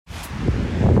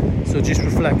So just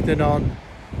reflecting on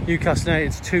Newcastle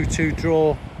United's 2-2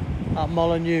 draw at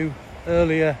Molineux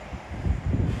earlier.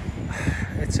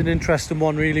 It's an interesting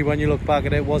one really when you look back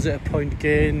at it. Was it a point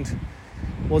gained?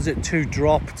 Was it 2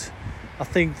 dropped? I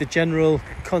think the general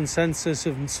consensus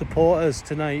of supporters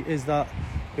tonight is that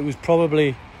it was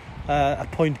probably a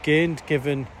point gained,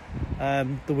 given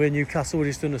the way Newcastle were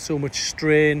just under so much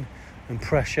strain and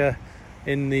pressure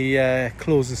in the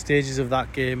closing stages of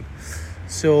that game.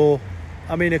 So,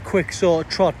 I mean, a quick sort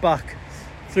of trot back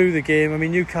through the game. I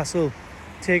mean, Newcastle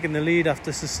taking the lead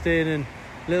after sustaining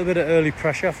a little bit of early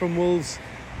pressure from Wolves.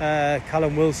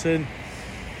 Callum Wilson,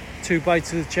 2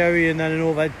 bites of the cherry and then an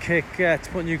overhead kick to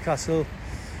put Newcastle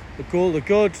the goal to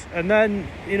good. And then,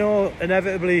 you know,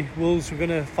 inevitably Wolves were going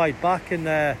to fight back, and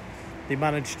they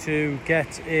managed to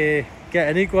get an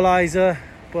equaliser.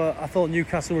 But I thought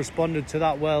Newcastle responded to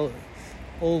that well,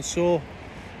 also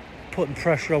putting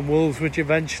pressure on Wolves, which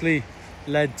eventually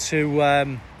led to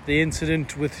the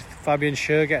incident with Fabian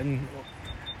Schär getting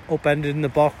upended in the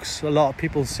box. A lot of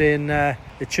people saying it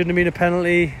shouldn't have been a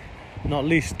penalty, not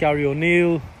least Gary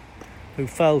O'Neill, who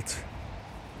felt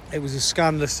it was a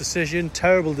scandalous decision,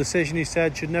 terrible decision, he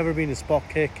said, should never have been a spot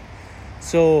kick.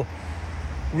 So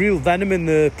real venom in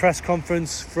the press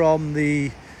conference from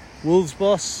the Wolves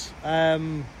boss,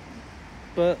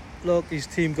 but look, his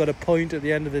team got a point at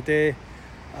the end of the day,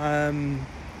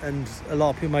 and a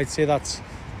lot of people might say that's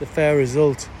the fair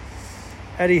result.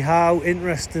 Eddie Howe,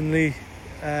 interestingly,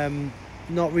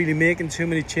 not really making too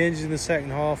many changes in the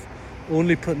second half,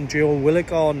 only putting Joe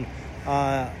Willock on.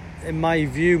 In my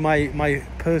view, my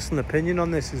personal opinion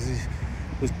on this is he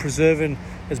was preserving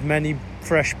as many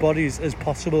fresh bodies as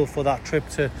possible for that trip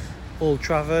to Old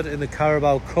Trafford in the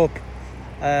Carabao Cup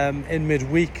in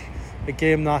midweek, a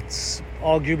game that's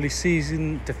arguably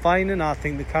season defining. I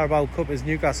think the Carabao Cup is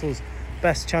Newcastle's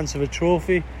best chance of a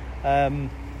trophy.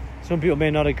 Some people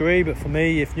may not agree, but for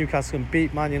me, if Newcastle can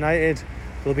beat Man United,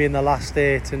 they'll be in the last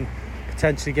 8 and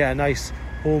potentially get a nice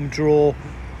home draw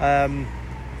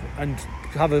and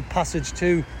have a passage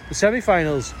to the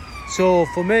semi-finals. So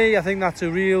for me, I think that's a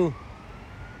real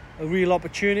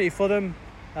opportunity for them.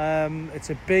 It's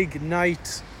a big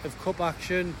night of cup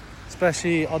action,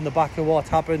 especially on the back of what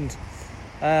happened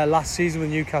last season with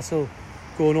Newcastle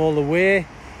going all the way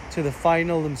to the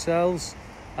final themselves.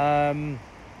 But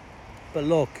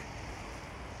look,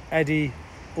 Eddie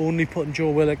only putting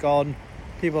Joe Willock on.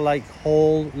 People like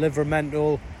Hall,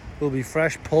 Livramento will be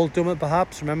fresh. Paul Dummett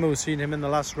perhaps. Remember, we've seen him in the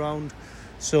last round.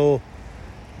 So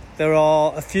there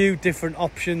are a few different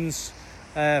options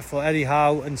for Eddie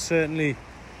Howe, and certainly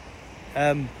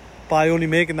by only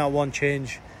making that one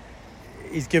change,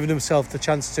 he's given himself the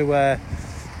chance to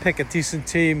pick a decent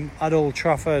team at Old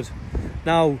Trafford.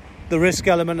 Now, the risk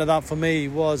element of that for me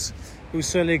was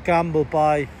certainly a gamble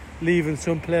by leaving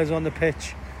some players on the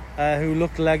pitch who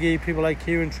looked leggy, people like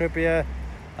Kieran Trippier,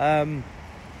 Sean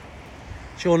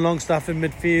Longstaff in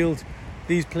midfield.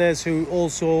 These players who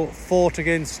also fought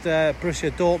against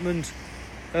Borussia Dortmund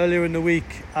earlier in the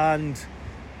week, and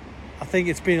I think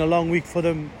it's been a long week for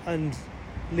them, and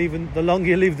the longer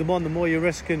you leave them on, the more you're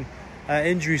risking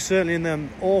injury, certainly in them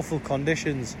awful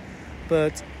conditions.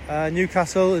 But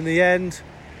Newcastle in the end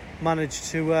managed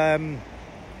to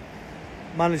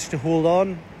hold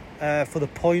on for the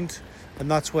point, and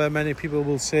that's where many people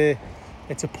will say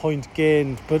it's a point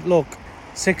gained. But look,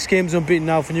 6 games unbeaten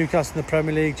now for Newcastle in the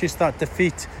Premier League. Just that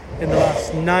defeat in the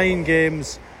last 9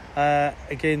 games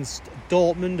against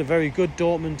Dortmund, a very good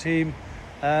Dortmund team,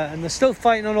 and they're still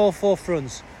fighting on all 4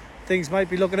 fronts. Things might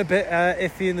be looking a bit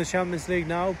iffy in the Champions League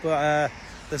now, but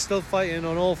they're still fighting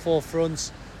on all 4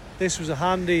 fronts. This was a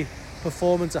handy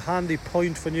performance, a handy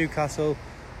point for Newcastle,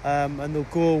 and they'll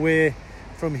go away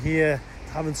from here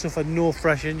having suffered no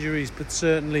fresh injuries, but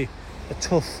certainly a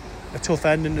tough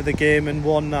ending to the game, and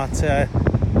one that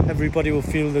everybody will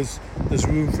feel there's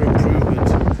room for improvement.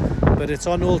 But it's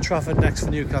on Old Trafford next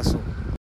for Newcastle.